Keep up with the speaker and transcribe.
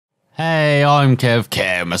Hey, I'm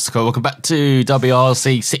Kev. Welcome back to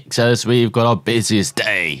WRC 6 as we've got our busiest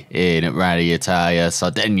day in Rally Italia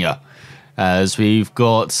Sardinia. As we've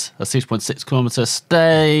got a 6.6 kilometre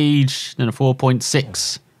stage, then a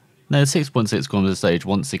 6.6 kilometre stage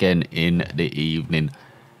once again in the evening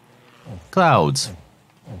clouds.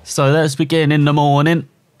 So let's begin in the morning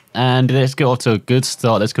and let's get off to a good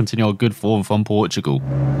start. Let's continue our good form from Portugal.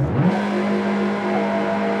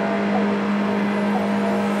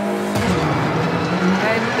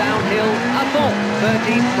 Downhill, up on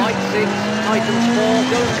 13, right 6, tightens 4,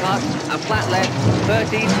 don't cut, and flat left,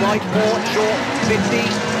 13, right 4, short, 50,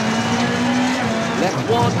 left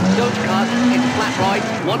 1, don't cut, into flat right,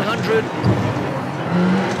 100,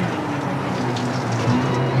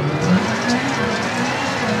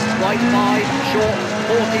 right 5, short,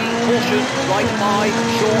 40, caution, right 5,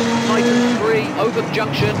 short, tightens 3, over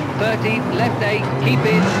junction, 13, left 8, keep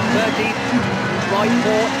in, 13, right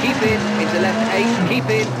 4, keep in, into left 8, keep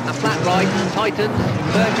in, and flat right, tightens,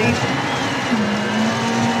 30.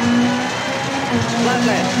 Flat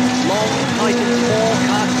left, long, tightens 4,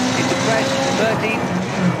 cut, into crest, 30.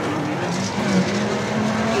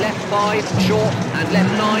 Left 5, short, and left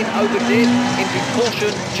 9, over dip, into caution,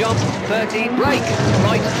 jump, 30, brake,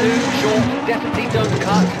 right 2, short, definitely don't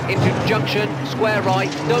cut, into junction, square right,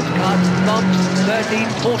 don't cut, bumps, 30,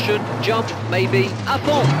 caution, jump, maybe, up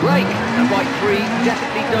on, brake, and right 3,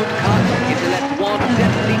 definitely don't cut, into left 1,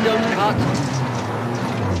 definitely don't cut,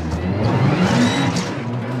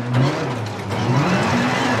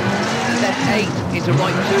 and left 8, into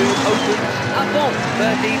right 2, opens, up on,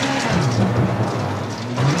 30,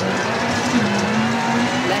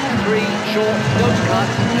 left 3, short, don't cut,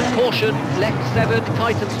 and caution, left 7,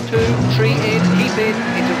 tightens 2, tree in, keep in,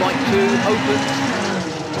 into right 2, opens.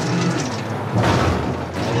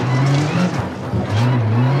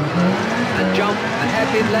 And jump, and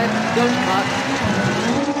hairpin left, don't cut.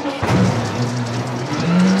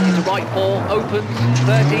 Into right 4, opens,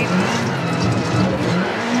 13.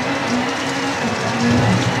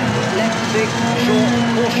 Left 6, short,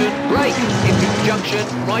 caution, brake, into junction,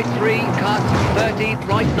 right 3, cut, 30,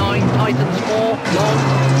 right 9, tightens 4, long.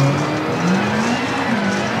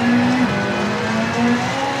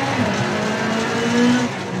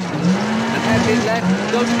 And hairpin left,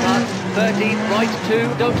 don't cut, 30, right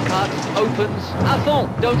 2, don't cut, opens, à fond,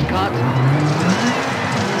 don't cut.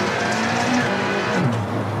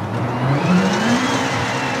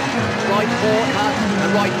 Right 4, cut,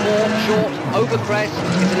 and right 4, short, over crest,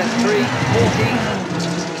 into left 3, 40.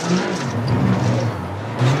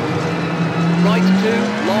 Right 2,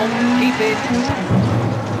 long, keep in.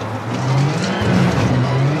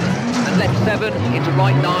 And left 7, into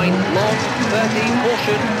right 9, long, 30,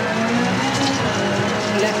 caution.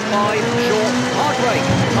 Left 5, short, hard brake,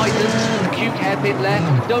 tightens, acute hairpin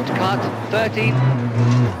left, don't cut, 30.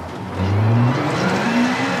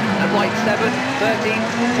 Right 7, 13,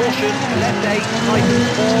 caution, left 8, tightens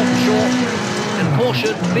 4, short, and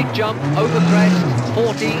caution, big jump, over crest,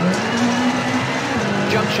 40,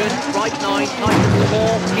 junction, right 9, tightens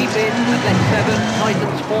 4, keep in, and left 7,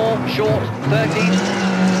 tightens 4, short, 30,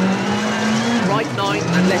 right 9,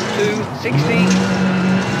 and left 2, 60,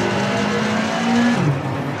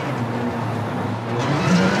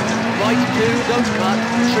 right 2, don't cut,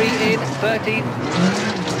 3 in, 13,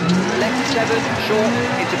 left 7, short,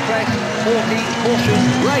 into crest, 40, caution,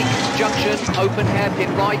 brake, junction, open hairpin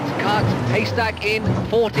right, cut, haystack in,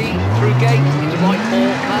 40, through gate, into right 4,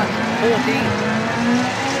 cut, 40,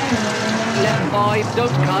 left 5,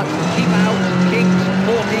 don't cut, keep out, kicked,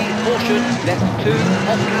 40, caution, left 2,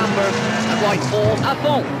 off camber, and right 4, à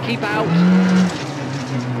fond, keep out,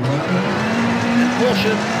 and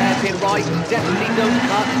caution, hairpin right, definitely don't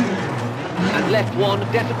cut, and left 1,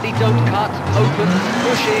 definitely don't cut, open,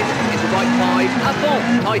 push in, into right 5, à fond,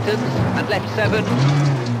 tightens, and left 7.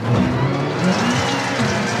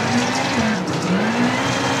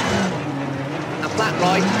 And flat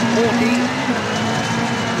right, 40,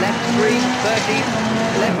 left 3, 30,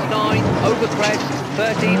 left 9, over crest,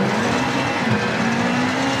 13,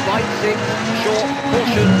 right 6, short,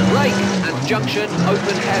 caution, brake, and junction,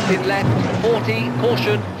 open hairpin left, 40,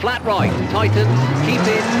 caution, flat right, tightens, keep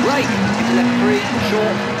in, brake, into left 3,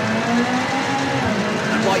 short,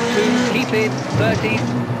 and right 2, keep in, 30,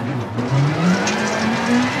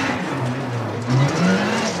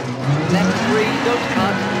 left 3, don't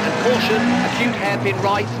cut, and caution, acute hairpin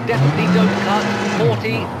right, definitely don't cut,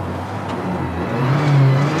 40,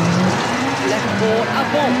 left 4,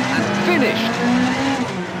 up on, and finished.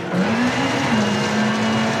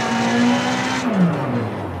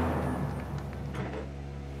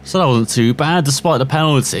 So that wasn't too bad, despite the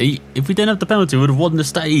penalty. If we didn't have the penalty, we would have won the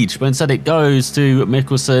stage. But instead it goes to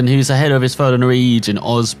Mikkelsen, who's ahead of his third in the region,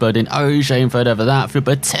 Osberg in Ogier in third over that, for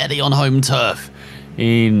Bertelli on home turf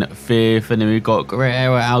in fifth. And then we've got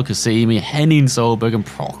Guerrero, Al-Qasimi, Henning, Solberg and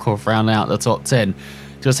Prokop rounding out the top 10.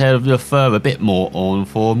 Just ahead of the further, a bit more on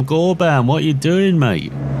form. Gorban, what are you doing,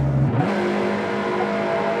 mate?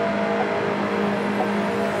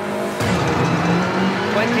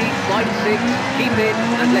 Right 6, keep in,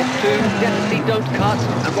 and left 2, definitely don't cut,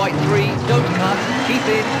 and right 3, don't cut, keep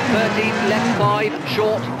in, 13, left 5,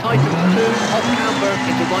 short, tightens 2, off camber,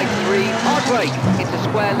 into right 3, hard brake, into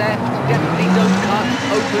square left, definitely don't cut,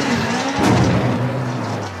 opens,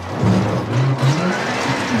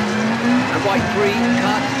 and right 3,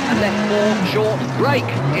 cut, and left 4, short,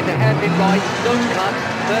 brake, into hairpin right, don't cut,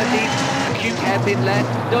 13, acute hairpin left,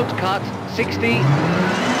 don't cut, 60,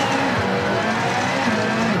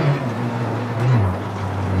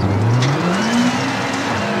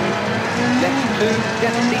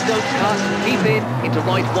 definitely don't cut, keep in, into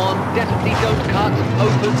right 1, definitely don't cut,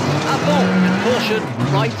 opens, avant, and caution,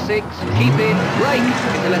 right 6, keep in, brake,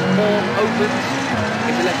 into left 4, opens,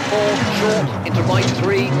 into left 4, short, into right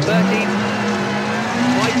 3, 13,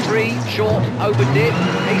 right 3, short, over dip,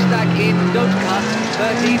 haystack in, don't cut,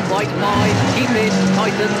 13, right 5, keep in,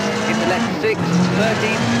 tightens, into left 6,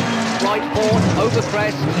 13, right 4, over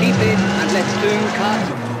crest, keep in, and left 2, cut,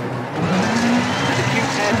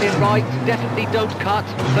 hairpin right, definitely don't cut,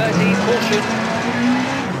 13, caution.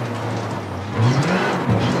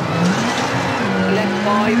 Left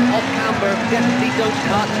 5, off camber, definitely don't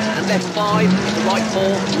cut, and left 5, into right 4,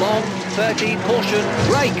 long, 13, caution,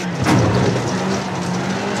 brake.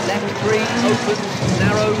 Left 3, opens,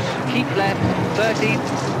 narrows, keep left, 13.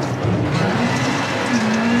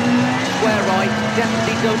 Square right,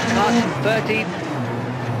 definitely don't cut, 13.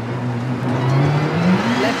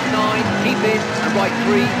 Left 9, keep in, and right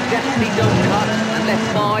 3, definitely don't cut, and left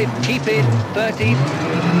 5, keep in, 13.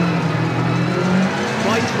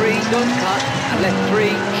 Right 3, don't cut, and left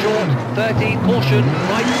 3, short, 13, caution,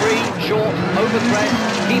 right 3, short, over crest,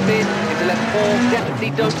 keep in, into left 4,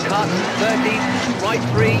 definitely don't cut, 13. Right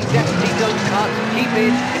 3, definitely don't cut, keep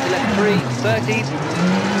in, into left 3, 13.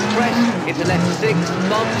 Crest, into left 6,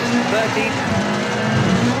 bumps, 13.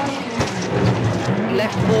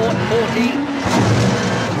 Left 4, 40.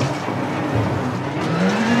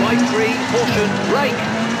 Right 3, caution, brake,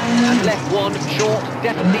 and left 1, short,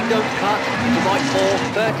 definitely don't cut, into right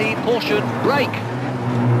 4, 13, caution, brake.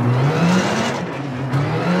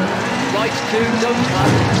 Right 2, don't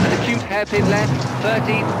cut, and acute hairpin left,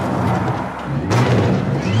 13.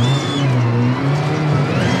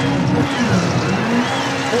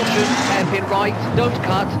 Caution, hairpin right, don't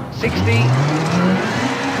cut, 60.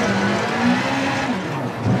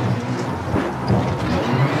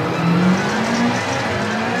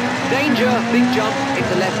 Danger, big jump,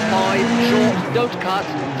 into left 5, short, don't cut,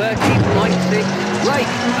 13, right 6, brake,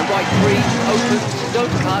 and right 3, opens,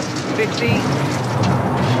 don't cut, 50.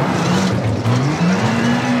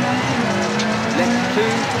 Left 2,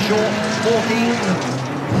 short, 40.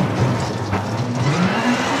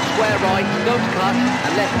 Square right, don't cut,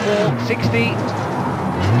 and left 4, 60.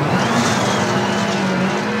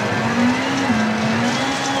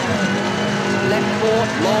 Left 4,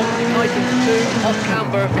 long, tightens 2, off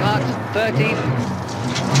camber, cut, 13.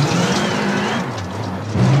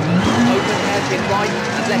 Open hairpin right,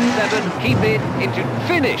 and left 7, keep in, into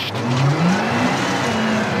finished.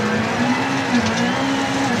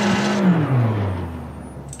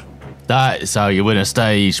 That is how you win a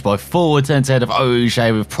stage, by 4 tenths ahead of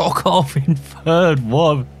Ogier, with Prokop in third.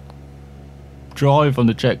 What drive on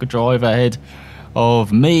the Czech drive ahead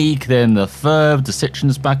of Meek, then the third, the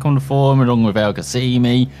Citroen's back on the form along with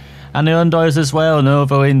Al-Qasimi, and the Hyundais as well.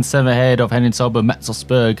 Novo in 7th ahead of Henning Solberg,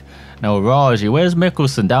 Metzelberg, now Raji. Where's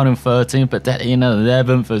Mikkelsen? Down in 13th, but Detti in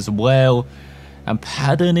 11th as well, and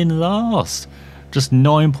Padden in last, just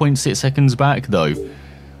 9.6 seconds back though.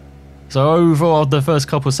 So overall, the first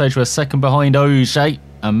couple of stages were second behind Ogier,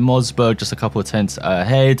 and Mosberg just a couple of tenths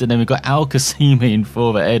ahead, and then we've got Al-Qasimi in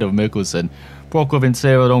 4th ahead of Mikkelsen. Prokop in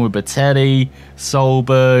 0 along with Bertelli,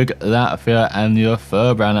 Solberg, Latvia, and your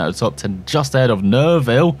third round out of the top 10 just ahead of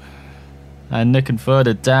Nerville. And looking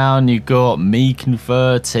further down, you've got Meek in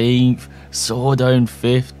 13th, Sordo in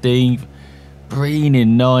 15th, Breen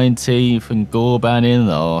in 19th, and Gorban in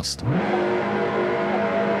last.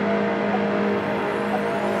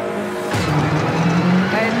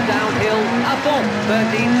 Downhill, avant,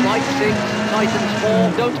 13, right 6, tightens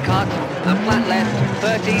 4, don't cut, and flat left,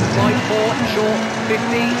 13, right 4, short,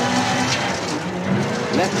 50.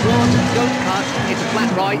 Left 1, don't cut, into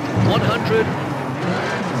flat right, 100.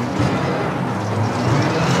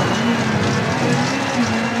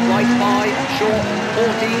 Right 5, short,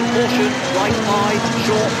 40, caution, right 5,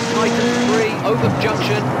 short, tightens 3, over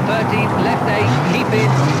junction, 13, left 8, keep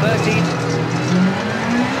in, 13,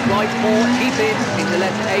 right 4, keep in, into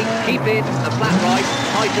left 8, keep in, and flat right,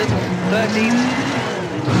 tightens, 13,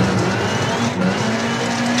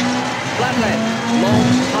 flat left, long,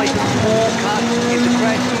 tightens 4, cut, into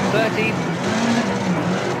crest, 13,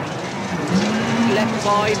 left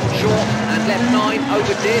 5, short, and left 9,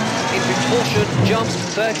 over dip, into caution, jump,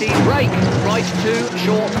 30, brake, right 2,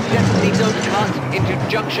 short, definitely don't cut, into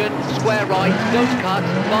junction, square right, don't cut,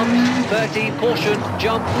 bumps, 30, caution,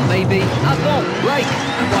 jump, maybe, avant, brake,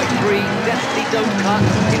 and right 3, definitely don't cut,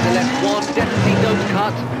 into left 1, definitely don't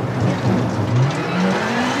cut,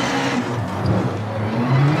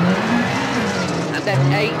 and left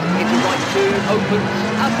 8, into right 2, opens,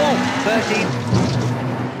 avant, 13,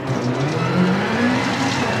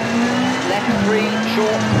 left 3,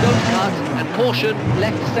 short, don't cut, and caution,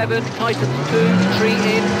 left 7, tightens 2, tree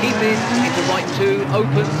in, keep in, into right 2,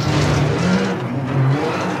 opens.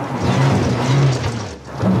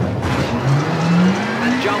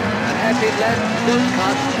 And jump, and hairpin left, don't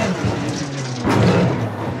cut.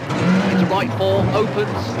 Into right 4,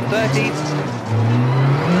 opens, 30.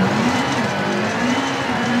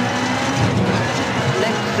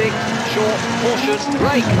 Left 6, short, caution,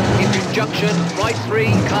 brake, into junction, right 3,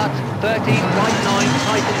 cut, 30, right 9,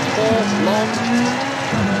 tightens 4, long,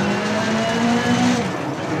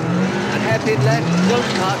 and hairpin left, don't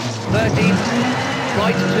cut, 30,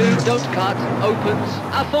 right 2, don't cut, opens,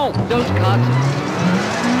 avant, don't cut,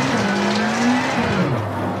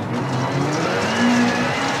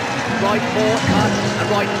 right 4, cut, and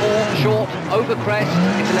right 4, short, over crest,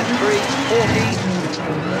 into left 3, 40,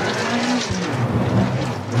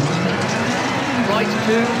 right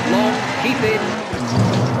 2, long, keep in,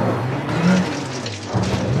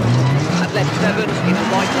 and left 7, into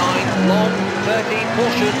right 9, long, 30,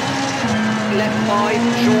 caution, left 5,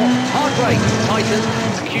 short, hard brake, tightens,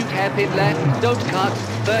 acute hairpin left, don't cut,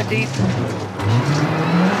 30,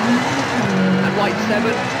 and right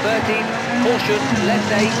 7, 30, caution,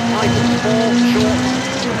 left 8, tightens 4, short,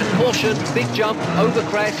 and caution, big jump, over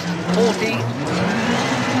crest, 40,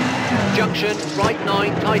 junction, right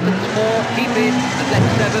 9, tightens 4, keep in, and left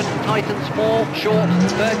 7, tightens 4, short,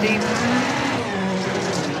 30,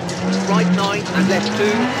 right 9, and left 2,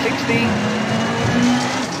 60,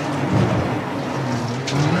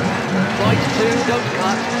 right 2, don't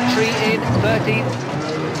cut, tree in, 30,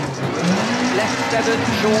 left 7,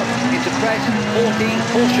 short, into crest, 40,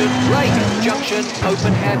 caution, brake, junction,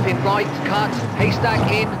 open hairpin right, cut, haystack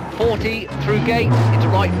in, 40, through gate, into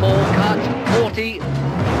right 4, cut, 40,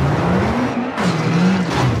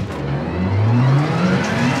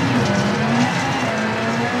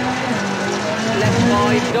 left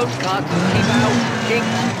 5, don't cut, keep out,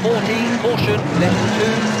 kicks, 40, caution, left 2,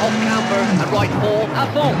 off camber, and right 4,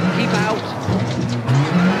 avant, keep out,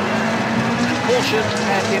 and caution,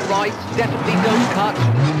 hairpin right, definitely don't cut,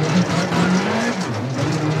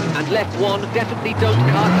 and left 1, definitely don't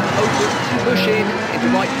cut, opens, push in, into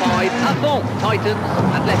right 5, avant, tightens,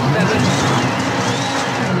 and left 7,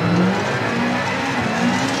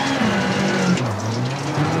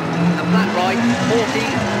 and flat right, 40,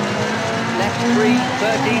 left 3,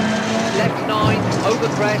 30, left 9, over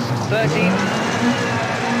crest, 30,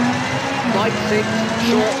 right 6,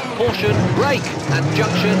 short, caution, brake, and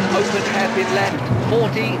junction, open hairpin left,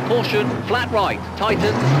 40, caution, flat right,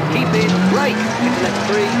 tightens, keep in, brake, into left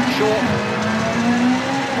 3, short,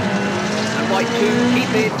 and right 2, keep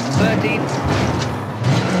in, 30,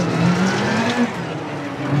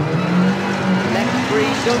 left 3,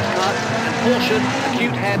 don't cut, and caution,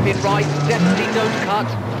 acute hairpin right, definitely don't cut,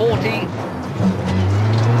 40,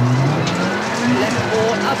 left 4,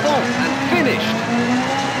 avant, and finished.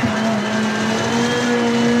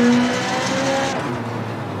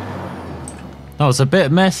 That was a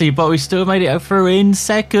bit messy, but we still made it through in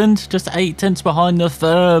second, just 8 tenths behind the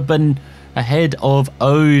third, and ahead of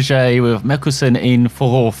Auger with Mikkelsen in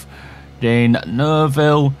fourth. Then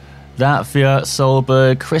Neuville, Latvia,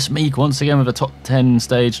 Solberg, Chris Meek once again with a top 10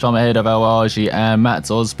 stage time ahead of Al-Arji and Matt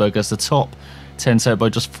Osberg as the top 10 set by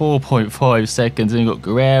just 4.5 seconds. And you've got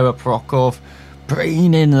Guerrera, Prokov,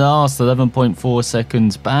 Breen in last, 11.4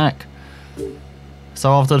 seconds back.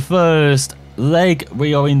 So after the first leg,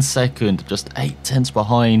 we are in second, just 8 tenths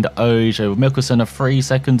behind Auger, with Mikkelsen 3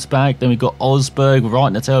 seconds back. Then we've got Osberg right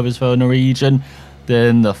in the tail of his fellow Norwegian.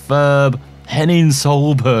 Then the Ferb, Henning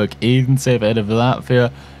Solberg in 7th ahead of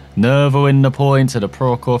Latvia. Nervo in the point to the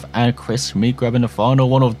Prokhorov and Chris Mead grabbing the final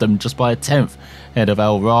one of them just by a 10th. Ahead of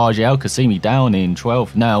El Raji, Al Qasimi down in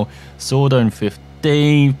 12th now. Sordo in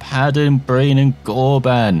 15th, Padden, Breen and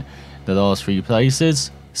Gorban the last 3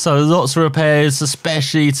 places. So lots of repairs,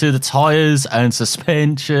 especially to the tyres and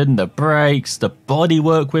suspension, the brakes, the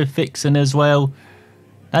bodywork we're fixing as well.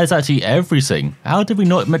 That is actually everything. How did we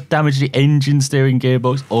not damage the engine, steering,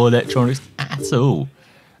 gearbox or electronics at all?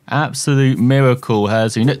 Absolute miracle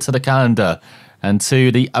as we look to the calendar and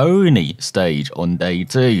to the only stage on day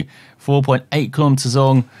 2. 4.8 kilometres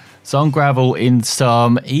long, some gravel in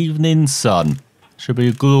some evening sun. Should be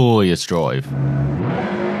a glorious drive.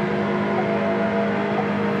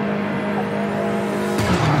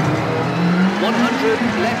 100,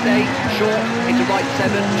 left 8, short, into right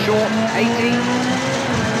 7, short, 80.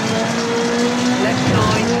 Left 9,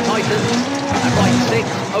 tightens, and right 6,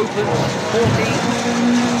 opens, 40.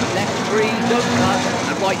 Left 3, don't cut,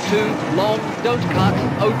 and right 2, long, don't cut,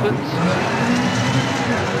 opens.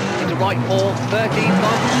 Into right 4, 13,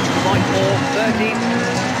 bump, right 4, 13.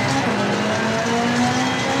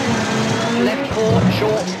 Left 4,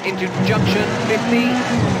 short, into junction, 50.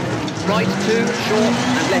 Right 2, short,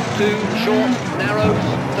 and left 2, short, narrows,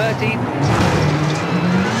 13.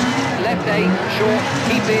 Left 8, short,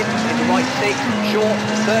 keep in, into right 6, short,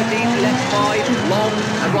 13, left 5, long,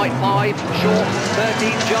 and right 5, short, 13,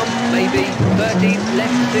 jump, maybe, 13,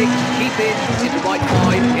 left 6, keep in, into right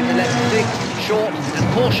 5, into left 6, short, and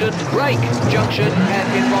caution, brake, junction,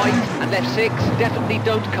 hairpin right, and left 6, definitely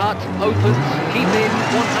don't cut, opens, keep in,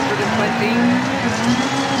 120.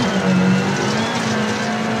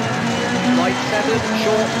 Right 7,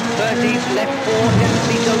 short, 13, left 4,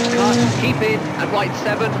 definitely don't cut, keep in, and right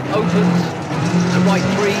 7, opens, and right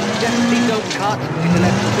 3, definitely don't cut, into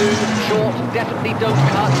left 2, short, definitely don't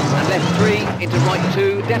cut, and left 3, into right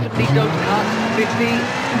 2, definitely don't cut, 50,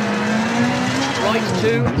 right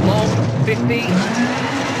 2, long, 50,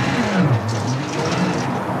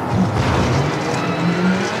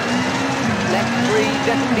 left 3,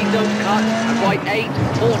 definitely don't cut, and right 8,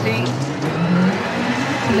 40,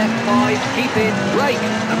 left 5, keep in, brake,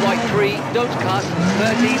 and right 3, don't cut,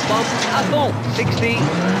 30, bump, avant, 60,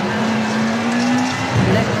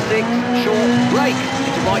 left 6, short, brake,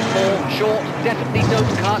 into right 4, short, definitely don't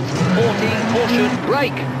cut, 40, caution,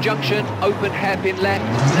 brake, junction, open hairpin left,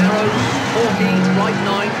 narrows, 40, right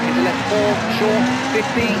 9, into left 4, short,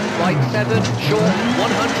 50, right 7, short,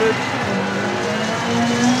 100,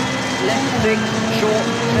 left 6, short,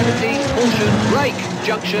 70, caution, brake,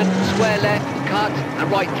 junction, square left, cut, and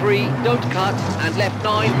right 3, don't cut, and left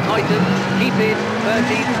 9, tighten, keep in,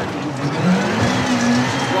 30,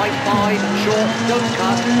 right 5, short, don't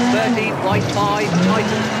cut, 13, right 5,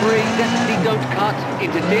 tighten, 3, definitely don't cut,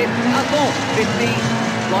 into dip, avant, 50,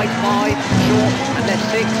 right 5, short, and left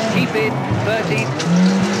 6, keep in, 13,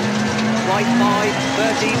 right 5,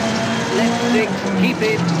 13, left 6, keep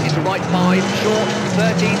in, into right 5, short,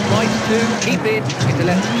 13, right 2, keep in, into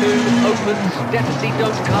left 2, opens, definitely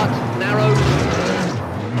don't cut, narrows,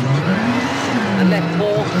 and left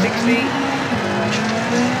 4, 60,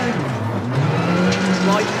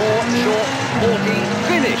 right 4, short, 40,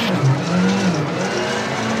 finished.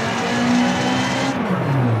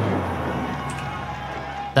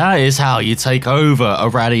 That is how you take over a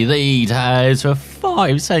rally lead, as for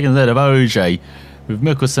 5 seconds ahead of OJ. With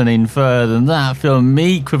Mikkelsen in third, and that Phil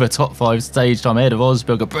Meek with a top 5 stage time ahead of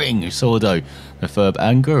Osberg, Breen, Sordo, Lefebvre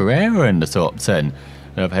and Guerrero in the top 10.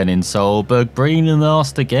 Of Henning Solberg, Breen in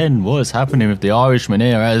last again. What is happening with the Irishman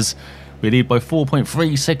here as we lead by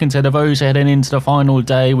 4.3 seconds ahead of OJ heading into the final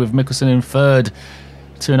day, with Mikkelsen in third,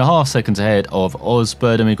 2.5 seconds ahead of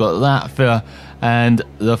Osberg, and we've got Latvia and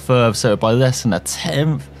Lefebvre set by less than a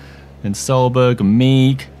 10th. And Solberg,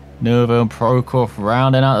 Meek, Nervo and Prokhorov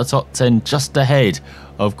rounding out the top 10 just ahead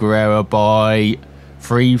of Guerrero by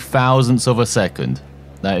 0.003 of a second.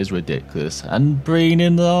 That is ridiculous. And Breen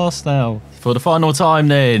in last now. For the final time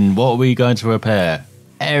then, what are we going to repair?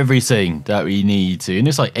 Everything that we need to. And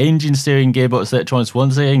it's like engine, steering, gearbox, electronics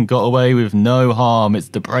once again got away with no harm. It's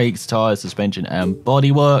the brakes, tyres, suspension and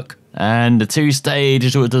bodywork. And the 2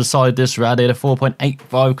 stages will decide this rally, the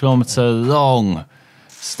 4.85 kilometre long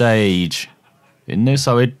stage. In this,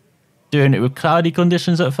 I would doing it with cloudy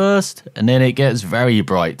conditions at first, and then it gets very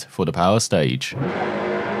bright for the power stage. 40,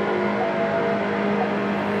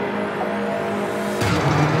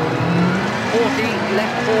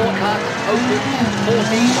 left 4, cut, opens,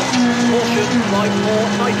 40, caution, right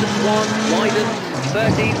 4, tightens 1, widens,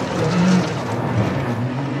 13,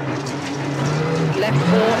 left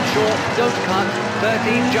 4, short, don't cut,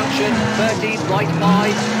 13, junction, 13, right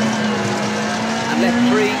 5, and left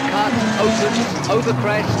 3, cut, opens, over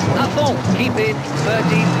crest, up on, keep in,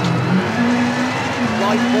 13,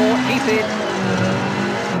 right 4, keep in,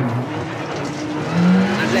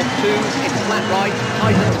 and left 2, into flat right,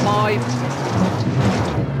 tightens 5,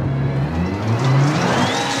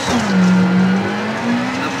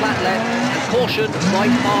 and flat left, and caution,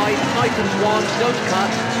 right 5, tightens 1, don't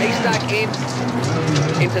cut, haystack in,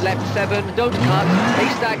 into left 7, don't cut,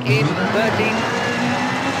 haystack in, 13,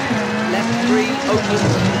 left 3, opens,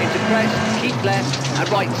 into crest, keep left, and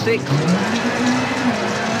right 6,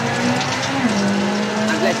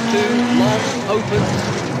 and left 2, long, opens,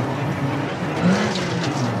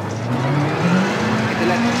 into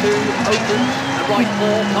left 2, opens, and right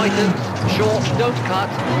 4, tightens, short, don't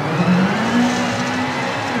cut,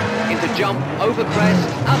 into jump, over crest,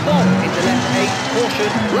 up on, into left 8,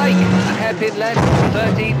 caution, brake, and hairpin left,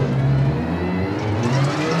 13,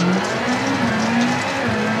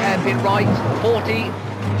 hairpin right, 40,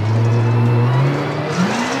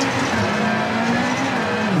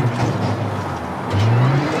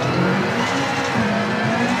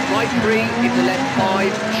 right 3, into left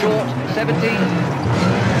 5, short, 70,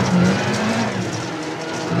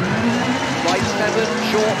 right 7,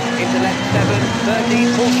 short, into left 7,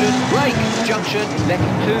 13, caution, brake, junction, left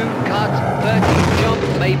 2, cut, 13, jump,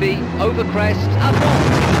 maybe, over crest, up on,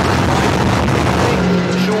 right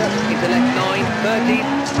 6, short, into left 9, 13,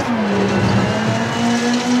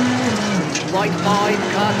 right 5,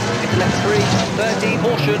 cut, into left 3, 13,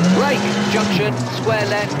 caution, brake, junction, square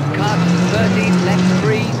left, cut, 13, left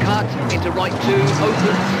 3, cut, into right 2,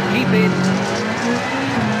 opens, keep in,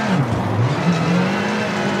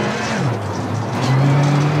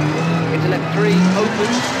 into left 3,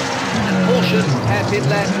 opens, and caution, hairpin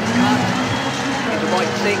left, cut, into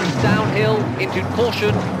right 6, downhill, into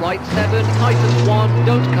caution, right 7, tightens 1,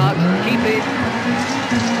 don't cut, keep in,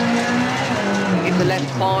 into left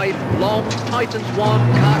 5, long, tightens 1,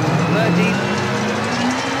 cut, 13,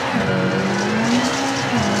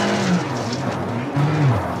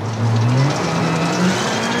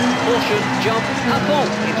 caution, jump, up on,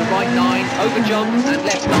 into right 9, over jump, and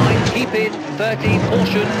left 9, keep in, 13,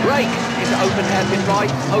 caution, brake, into open hairpin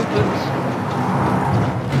right, opens,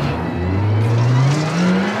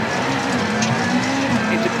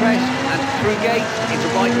 into crest, and through gate, into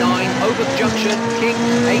right 9, over junction, king,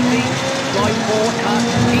 80, right 4, cut,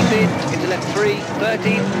 keep in, into left 3,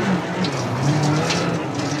 13,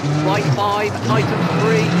 right 5, tightens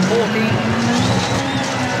 3, 40,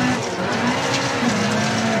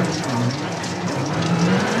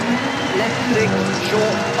 left 6,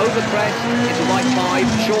 short, over crest, into right 5,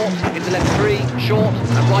 short, into left 3, short,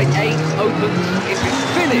 and right 8, opens, into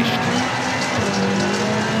finished.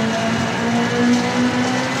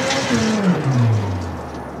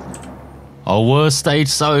 Our worst stage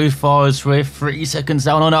so far is with 3 seconds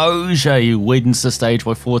down on Ogier, who wins the stage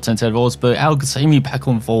by 4 tenths ahead of Rosberg. Al-Qasimi back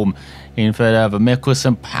on form in third over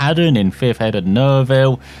Mikkelsen, Padden in fifth ahead of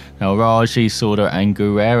Nerville. Now Raji, Sauter and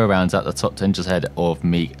Guerrero rounds out the top 10 just ahead of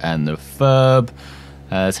Meek and the Ferb.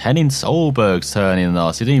 As Henning Solberg's turn in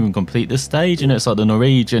last. He didn't even complete the stage, and it's like the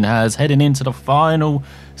Norwegian has heading into the final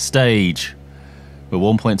stage with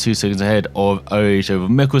 1.2 seconds ahead of Ogier, with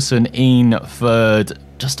Mikkelsen in third,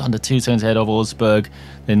 just under 2 seconds ahead of Rosberg.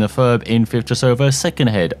 Then the Ferb in fifth, just over a second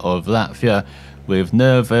ahead of Latvia, with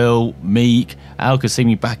Nerville, Meek,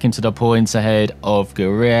 Al-Qasimi back into the points ahead of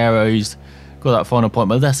Guerrero's. Got that final point,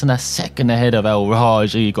 but less than a second ahead of El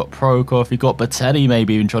Raji. You got Prokop, you got Batelli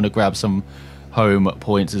maybe even trying to grab some home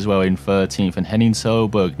points as well in 13th, and Henning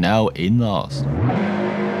Solberg now in last.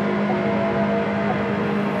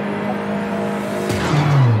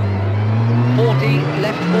 40,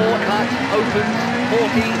 left 4, cut, opens,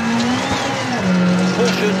 40,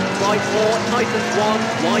 caution, right 4, tightens 1,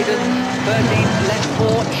 widens, 13, left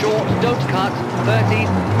 4, short, don't cut, 13,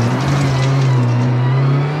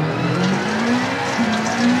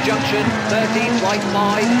 junction, 13, right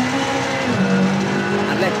 5,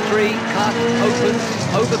 and left 3, cut, opens,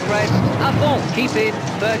 over crest, up on, keep in,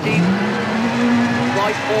 13,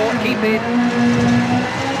 right 4, keep in,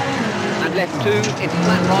 and left 2, into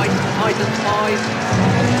flat right, tightens 5,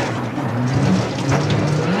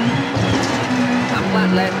 and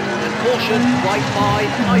flat left, and caution, right 5,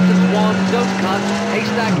 tightens 1, don't cut,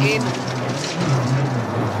 haystack in,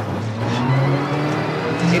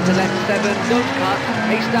 into left 7, don't cut,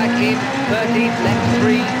 haystack in, 13, left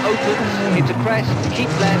 3, opens, into crest,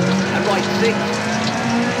 keep left, and right 6,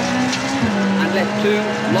 and left 2,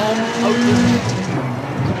 long, opens,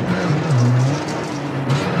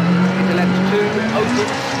 left 2,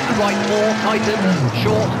 opens, and right 4, tightens,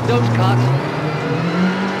 short, don't cut,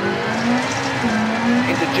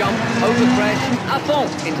 into jump, over crest, à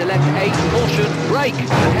fond, into left 8, caution, brake,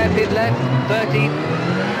 and hairpin left, 30,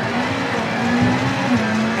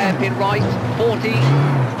 hairpin right, 40,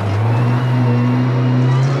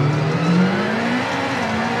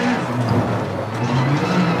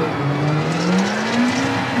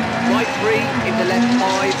 right 3, into left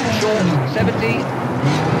 5, short, 70,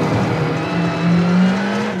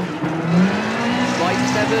 right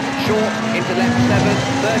 7, short, into left 7,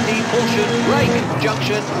 30, caution, brake,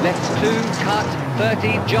 junction, left 2, cut,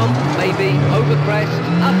 30, jump, maybe, over crest,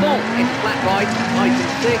 à fond, into flat right, tighten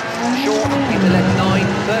 6, short, into left 9,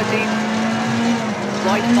 30,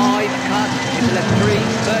 right 5, cut, into left 3,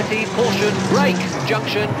 30, caution, brake,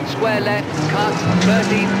 junction, square left, cut,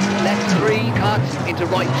 30, left 3, cut, into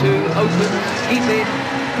right 2, open, keep in,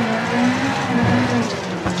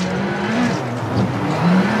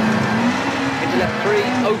 left 3,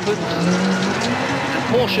 opens, and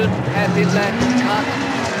caution, hairpin left, cut,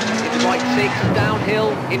 into right 6, downhill,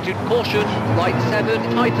 into caution, right 7,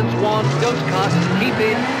 tightens 1, don't cut, keep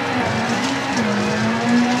in,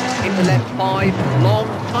 into left 5, long,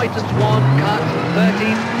 tightens 1, cut,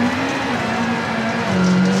 30,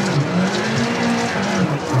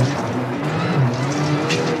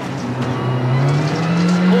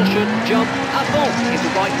 caution, jump, à fond, into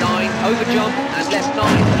right 9, over jump, and left 9,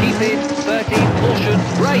 keep in, 30, caution,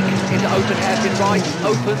 brake, into open hairpin right,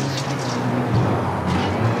 opens,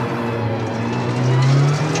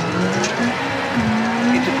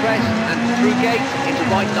 into crest, and through gate, into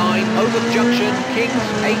right 9, over junction, kings,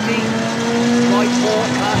 80, right 4,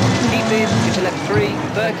 cut, keep in, into left 3,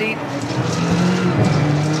 30,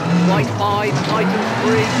 right 5, tightens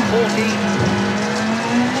 3, 40,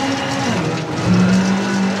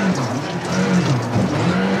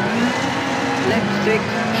 left 6,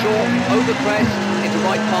 short, over crest, into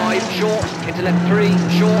right 5, short, into left 3,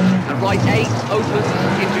 short, and right 8, opens,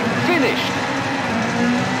 into finished.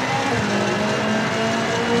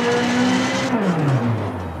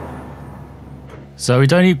 So we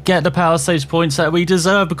don't even get the power stage points that we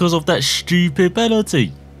deserve because of that stupid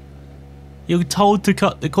penalty. You're told to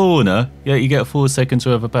cut the corner, yet you get 4 seconds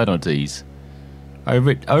worth of penalties. I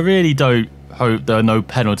really don't hope there are no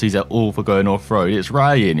penalties at all for going off-road. It's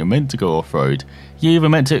rallying, you're meant to go off-road. You're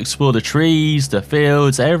even meant to explore the trees, the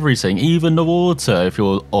fields, everything, even the water if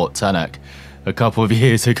you're Ott Tanak a couple of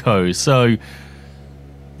years ago. So,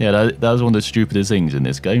 yeah, that was one of the stupidest things in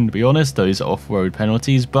this game, to be honest, those off-road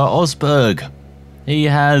penalties. But Osberg, he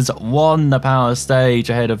has won the power stage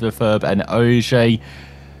ahead of Lefebvre and Ogier,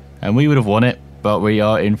 and we would have won it. But we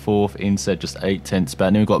are in 4th instead, just 8/10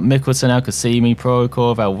 back. Then we've got Mikkelsen, Alcassimi,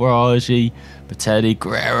 Prokov, Alwaraji, Patelli,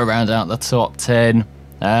 Guerrero round out the top 10.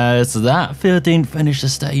 As that field didn't finish the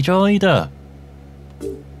stage either.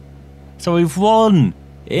 So we've won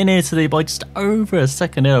in Italy by just over a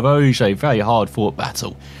second ahead of Ogier. Very hard fought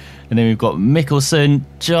battle. And then we've got Mikkelsen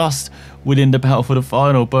just winning the battle for the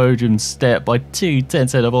final podium step by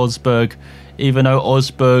 2/10 ahead of Osberg, even though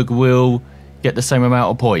Osberg will get the same amount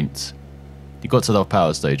of points. You've got to love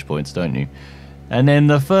power stage points, don't you? And then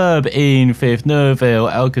the third in 5th, Nerville,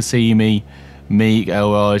 Alcassimi, Meek,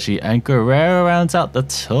 El-Raji, and Guerrero rounds out the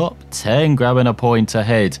top 10, grabbing a point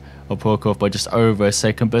ahead of Prokov by just over a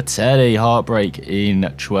second. Batelli, heartbreak in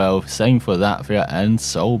 12th. Same for Latvia and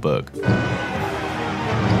Solberg.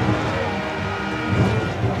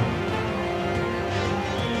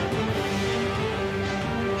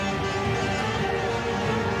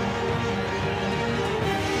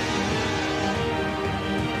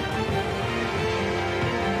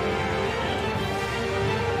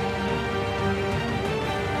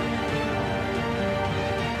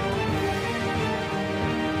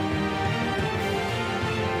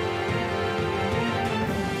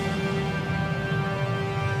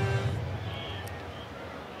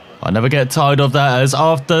 I never get tired of that, as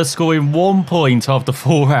after scoring 1 point after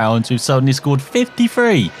 4 rounds, we've suddenly scored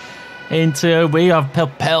 53 we have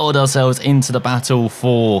propelled ourselves into the battle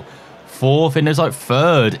for 4th, and it's like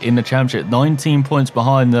 3rd in the championship, 19 points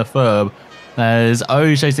behind the third, as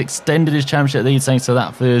Ogier's extended his championship lead thanks to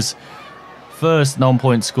Latvia's first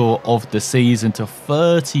non-point score of the season to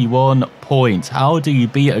 31 points. How do you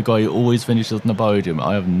beat a guy who always finishes on the podium?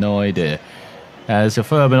 I have no idea. As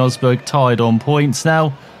Lefebvre and Osberg tied on points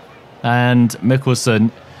now. And Mikkelsen,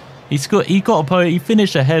 he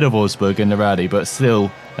finished ahead of Osberg in the rally, but still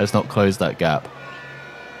has not closed that gap.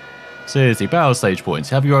 Seriously, battle stage points.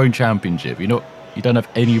 Have your own championship. You don't have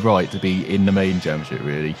any right to be in the main championship,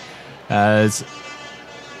 really. As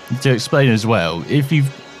to explain as well, if you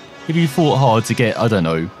fought hard to get, I don't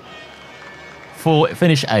know,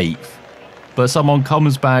 finish 8th, But someone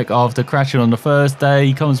comes back after crashing on the first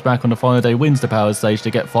day, comes back on the final day, wins the power stage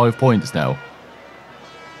to get 5 points now.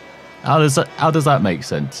 How does that make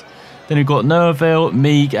sense? Then you've got Nerville,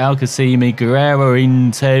 Meek, Alcassimi, Guerrero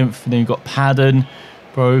in 10th. Then you've got Padden,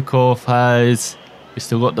 Brokoff has... We've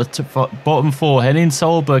still got the bottom 4. Henning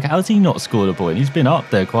Solberg, how has he not scored a point? He's been up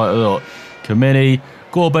there quite a lot. Kamini,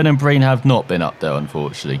 Gorban and Breen have not been up there,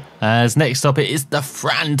 unfortunately. As next up, it is the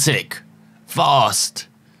frantic, fast,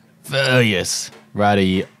 furious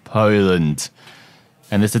Rally Poland.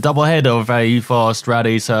 And it's a double header of very fast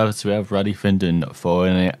rallies. So we have Rally Finland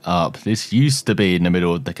following it up. This used to be in the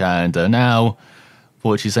middle of the calendar. Now,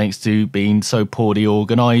 fortunately, thanks to being so poorly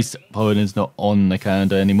organised, Poland's not on the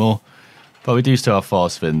calendar anymore. But we do still have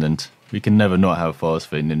fast Finland. We can never not have fast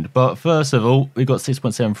Finland. But first of all, we got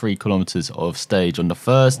 6.73 kilometres of stage on the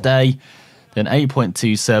first day. Then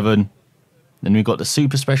 8.27. Then we got the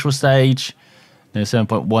super special stage. Then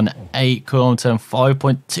 7.18 kilometre and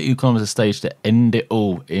 5.2 kilometre stage to end it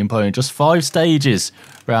all in Poland. Just 5 stages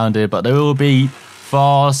around here, but they will be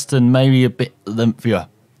fast and maybe a bit lengthier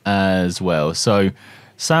as well. So,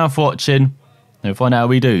 thanks for watching. And we'll find out how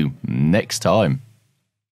we do next time.